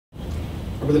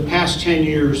Over the past 10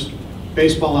 years,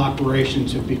 baseball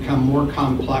operations have become more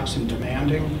complex and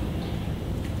demanding,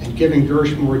 and giving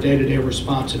Gersh more day-to-day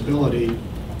responsibility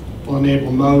will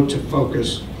enable Mo to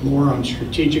focus more on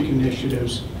strategic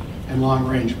initiatives and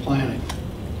long-range planning.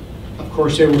 Of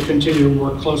course, they will continue to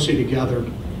work closely together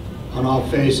on all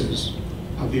phases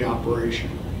of the operation.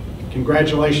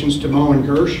 Congratulations to Mo and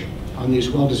Gersh on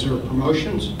these well-deserved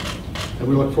promotions, and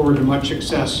we look forward to much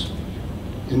success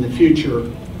in the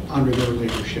future under their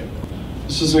leadership.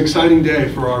 This is an exciting day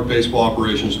for our baseball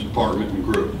operations department and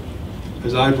group,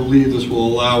 as I believe this will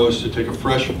allow us to take a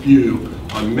fresh view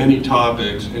on many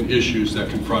topics and issues that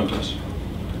confront us.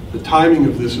 The timing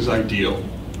of this is ideal.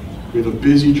 We have a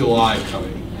busy July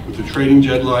coming, with the trading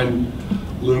deadline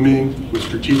looming, with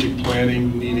strategic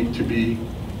planning needing to be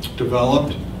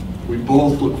developed. We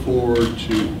both look forward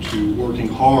to working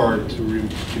hard to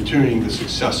continuing the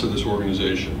success of this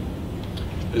organization.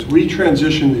 As we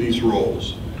transition to these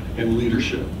roles and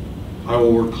leadership, I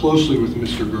will work closely with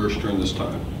Mr. Gersh during this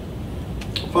time.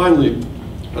 Finally,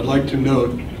 I'd like to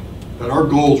note that our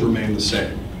goals remain the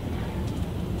same.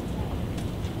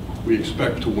 We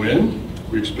expect to win,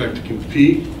 we expect to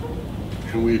compete,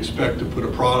 and we expect to put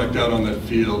a product out on that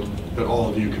field that all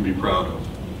of you can be proud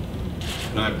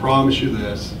of. And I promise you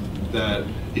this, that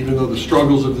even though the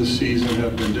struggles of this season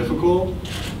have been difficult,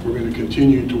 we're going to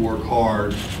continue to work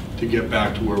hard to get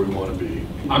back to where we want to be.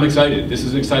 I'm excited. This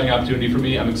is an exciting opportunity for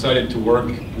me. I'm excited to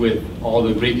work with all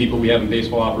the great people we have in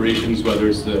baseball operations, whether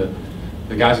it's the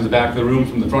guys in the back of the room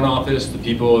from the front office, the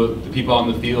people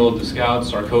on the field, the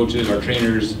scouts, our coaches, our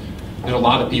trainers. There are a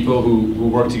lot of people who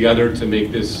work together to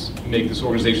make this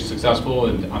organization successful,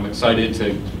 and I'm excited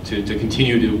to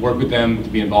continue to work with them, to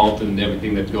be involved in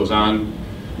everything that goes on.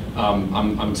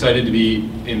 I'm excited to be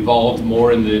involved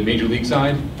more in the major league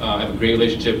side. I have a great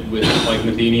relationship with Mike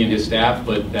Matheny and his staff,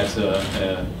 but that's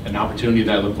an opportunity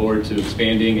that I look forward to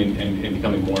expanding and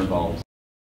becoming more involved.